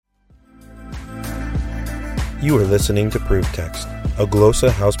You are listening to Proof Text, a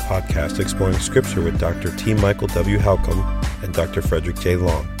Glossa House podcast exploring Scripture with Dr. T. Michael W. Halcomb and Dr. Frederick J.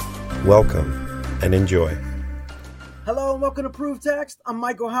 Long. Welcome and enjoy. Hello and welcome to Proof Text. I'm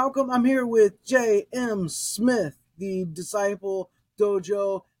Michael Halcomb. I'm here with J.M. Smith, the Disciple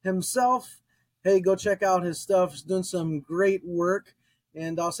Dojo himself. Hey, go check out his stuff. He's doing some great work,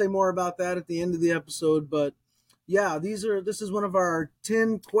 and I'll say more about that at the end of the episode. But yeah, this is one of our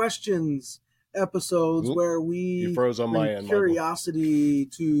 10 questions episodes where we froze on my end, curiosity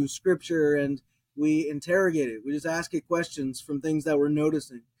to Scripture and we interrogate it. We just ask it questions from things that we're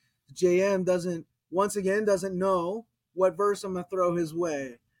noticing. JM doesn't know what verse I'm going to throw his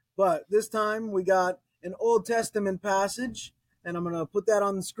way. But this time we got an Old Testament passage, and I'm going to put that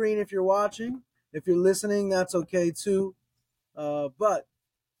on the screen if you're watching. If you're listening, that's okay too. But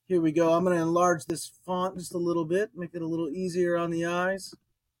here we go. I'm going to enlarge this font just a little bit, make it a little easier on the eyes.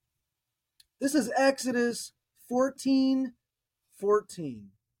 This is Exodus 14:14.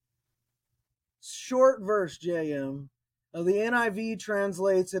 Short verse, JM. The NIV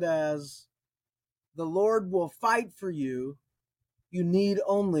translates it as, "The Lord will fight for you. You need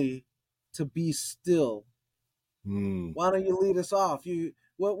only to be still." Why don't you lead us off?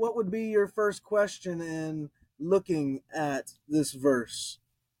 What would be your first question in looking at this verse?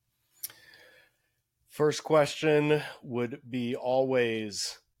 First question would be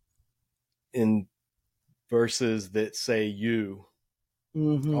always in verses that say you.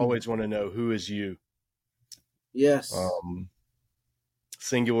 Always want to know, who is you? Yes.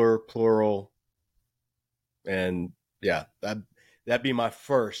 Singular, plural, and yeah, that'd be my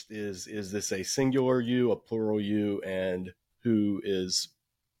first. Is this a singular you, a plural you, and who is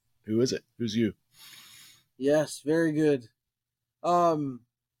it? Who's you? Yes, very good. I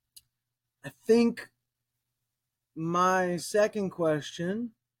think my second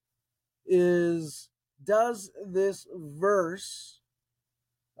question is, does this verse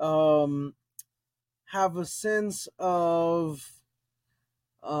have a sense of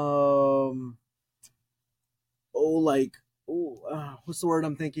what's the word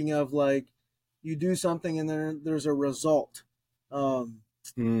I'm thinking of? Like, you do something and there's a result. I'm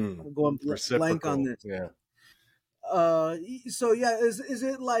going blank on this. Yeah. So yeah, is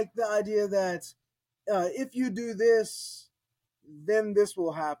it like the idea that if you do this, then this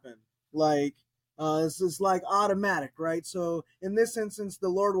will happen? Like, it's like automatic, right? So in this instance, the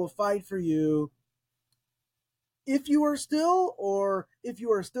Lord will fight for you if you are still, or if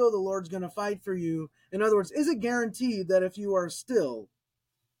you are still, the Lord's going to fight for you. In other words, is it guaranteed that if you are still,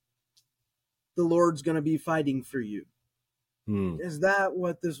 the Lord's going to be fighting for you? Is that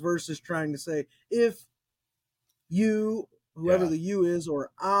what this verse is trying to say? If you, whoever the you is,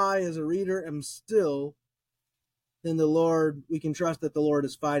 or I as a reader am still, then the Lord, we can trust that the Lord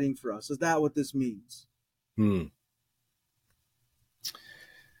is fighting for us. Is that what this means?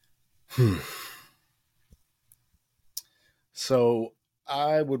 So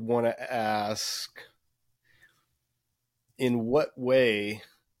I would want to ask, in what way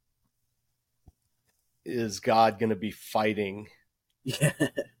is God going to be fighting? Yeah.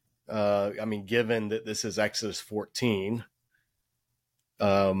 I mean, given that this is Exodus 14,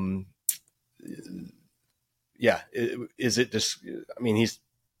 is it just, I mean, he's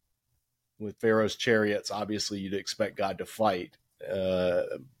with Pharaoh's chariots, obviously you'd expect God to fight,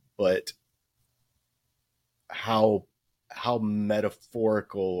 but how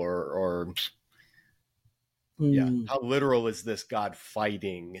metaphorical or how literal is this God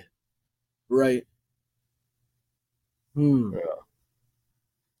fighting? Right.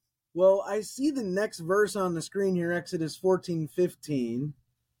 Well, I see the next verse on the screen here, Exodus 14:15.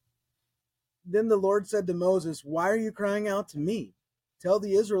 Then the Lord said to Moses, "Why are you crying out to me? Tell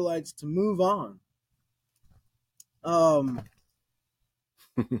the Israelites to move on." So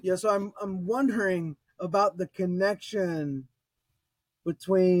I'm wondering about the connection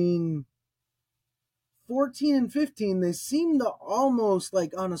between 14 and 15. They seem to almost,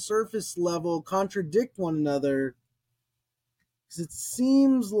 like, on a surface level, contradict one another. Because it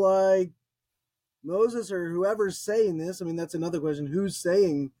seems like Moses, or whoever's saying this, I mean, that's another question, who's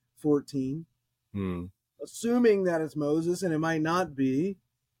saying 14? Assuming that it's Moses, and it might not be,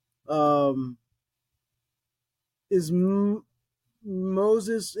 is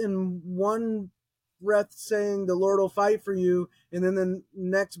Moses in one breath saying the Lord will fight for you, and then the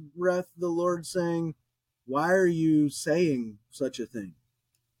next breath the Lord saying, why are you saying such a thing?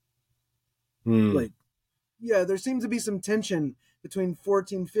 Like, yeah, there seems to be some tension between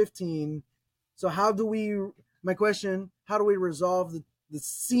 14, 15. So my question, how do we resolve the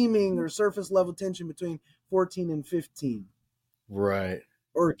seeming or surface level tension between 14 and 15? Right.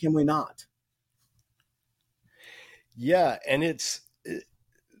 Or can we not? Yeah, and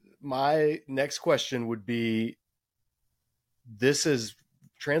my next question would be, this is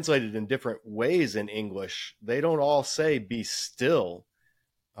translated in different ways in English. They don't all say be still.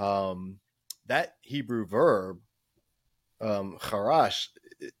 That Hebrew verb, charash,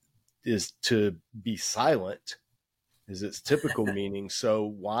 is to be silent, is its typical meaning. So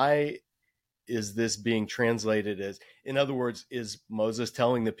why is this being translated as, in other words, is Moses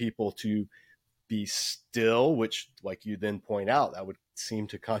telling the people to be still, which, like you then point out, that would seem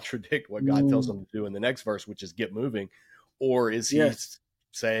to contradict what God tells them to do in the next verse, which is get moving? Or is he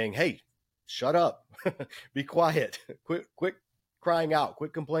saying, hey, shut up, be quiet, quit crying out,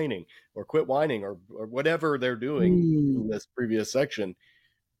 quit complaining, or quit whining, or whatever they're doing in this previous section?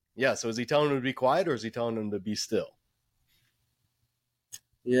 Yeah, so is he telling them to be quiet, or is he telling them to be still?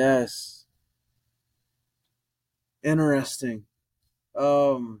 Yes. Interesting.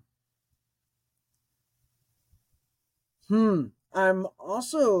 I'm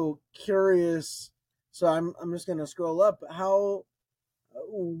also curious. So I'm just gonna scroll up.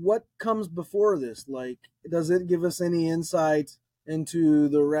 What comes before this? Like, does it give us any insight into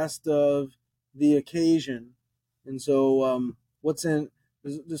the rest of the occasion? And so, what's in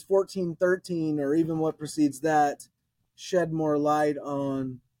does 14:13 or even what precedes that shed more light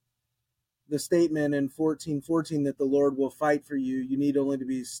on the statement in 14:14 that the Lord will fight for you? You need only to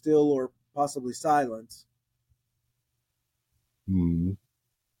be still or possibly silent. Mm-hmm.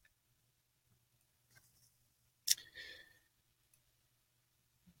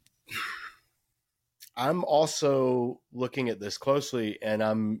 I'm also looking at this closely, and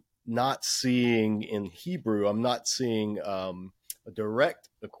I'm not seeing in Hebrew, I'm not seeing a direct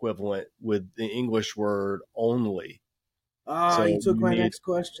equivalent with the English word only. So you took my next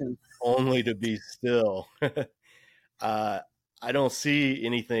question. Only to be still. I don't see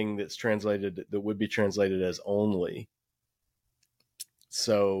anything that's translated that would be translated as only.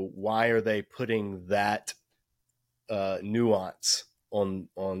 So why are they putting that nuance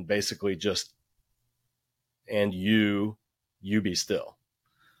on basically just, and you be still?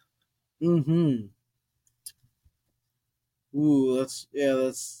 Ooh, that's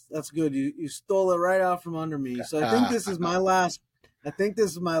good. You stole it right out from under me. So I think this is my last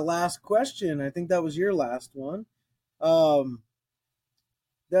question. I think that was your last one. That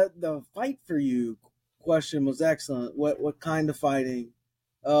the fight for you question was excellent. What kind of fighting?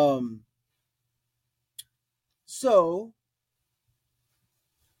 So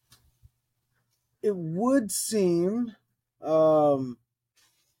it would seem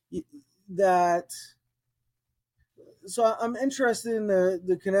that. So I'm interested in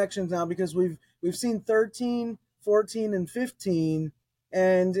the connections now, because we've seen 13, 14, and 15,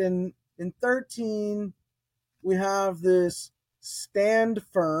 and in 13 we have this stand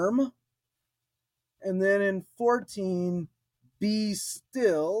firm, and then in 14 be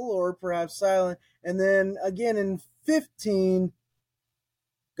still or perhaps silent, and then again in 15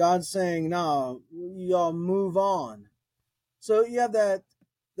 God's saying, no, y'all move on. So you have that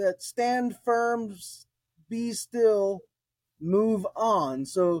stand firm, be still, move on.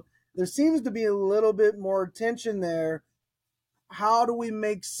 So there seems to be a little bit more tension there. How do we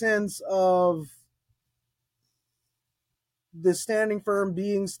make sense of the standing firm,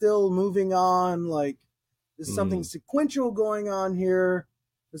 being still, moving on? Like, is something sequential going on here?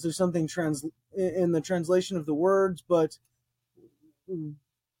 Is there something in the translation of the words? But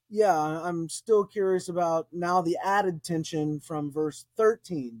yeah, I'm still curious about now the added tension from verse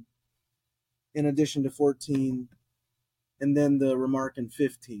 13 in addition to 14, and then the remark in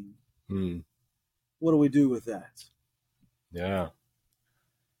 15. What do we do with that? Yeah,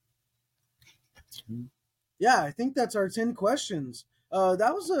 I think that's our 10 questions.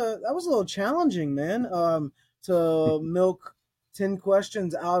 That was a little challenging, man. To milk 10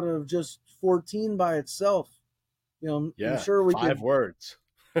 questions out of just 14 by itself. I'm sure we 5 words.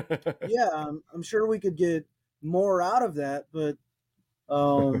 I'm sure we could get more out of that, but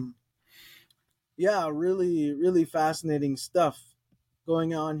really, really fascinating stuff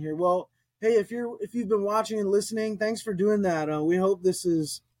going on here. Well, hey, if you've been watching and listening, thanks for doing that. We hope this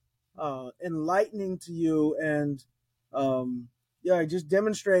is enlightening to you, and just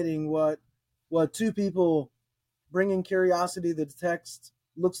demonstrating what two people bringing curiosity to the text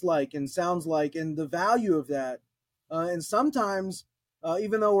looks like and sounds like, and the value of that. And sometimes,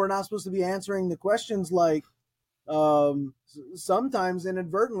 even though we're not supposed to be answering the questions, like sometimes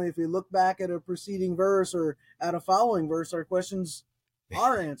inadvertently, if we look back at a preceding verse or at a following verse, our questions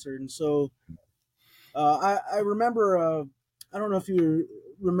are answered. And so I remember, I don't know if you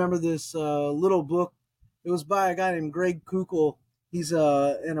remember this little book. It was by a guy named Greg Koukl. He's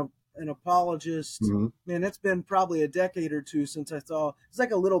an an apologist. Man, it's been probably a decade or two since I saw. It's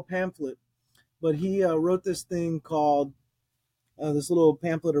like a little pamphlet, but he wrote this thing called this little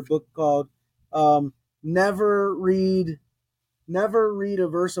pamphlet or book called "Never Read a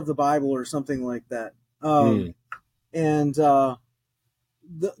Verse of the Bible" or something like that. And the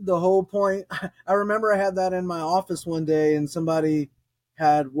whole point, I remember I had that in my office one day, and somebody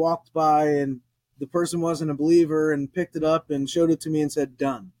had walked by, and the person wasn't a believer, and picked it up and showed it to me and said,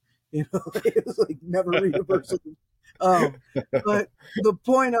 "Done." You know, it was like, never read a verse of but the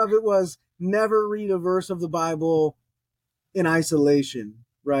point of it was never read a verse of the Bible in isolation,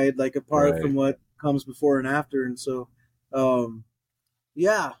 right? Like apart from what comes before and after. And so,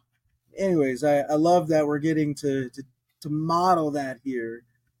 yeah. Anyways, I love that we're getting to model that here.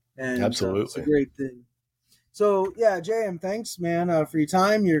 And absolutely. It's a great thing. So, yeah, JM, thanks, man, for your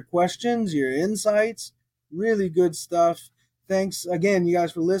time, your questions, your insights. Really good stuff. Thanks again, you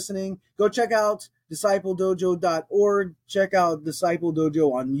guys, for listening. Go check out discipledojo.org. Check out Disciple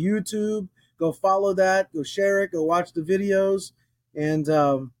Dojo on YouTube. Go follow that. Go share it. Go watch the videos. And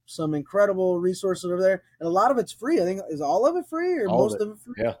some incredible resources over there. And a lot of it's free. I think, is all of it free or most of it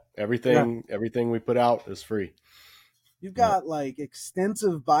free? Yeah, everything we put out is free. You've got like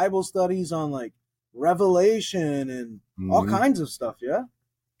extensive Bible studies on like Revelation and all kinds of stuff.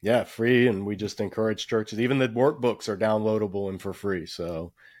 Yeah, free. And we just encourage churches. Even the workbooks are downloadable and for free.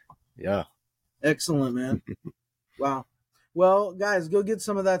 So yeah, excellent, man. Wow. Well, guys, go get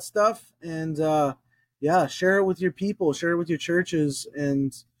some of that stuff and share it with your people, share it with your churches,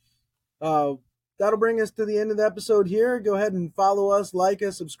 and that'll bring us to the end of the episode here. Go ahead and follow us, like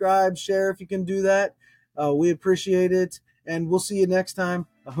us, subscribe, share if you can do that. We appreciate it, and we'll see you next time.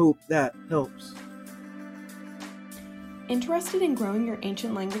 I hope that helps. Interested in growing your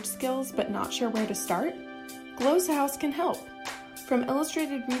ancient language skills but not sure where to start? Glossa House can help. From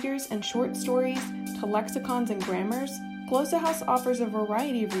illustrated readers and short stories to lexicons and grammars, Glossa House offers a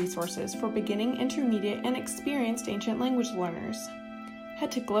variety of resources for beginning, intermediate, and experienced ancient language learners.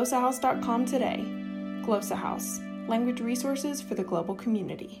 Head to glossahouse.com today. Glossa House, language resources for the global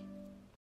community.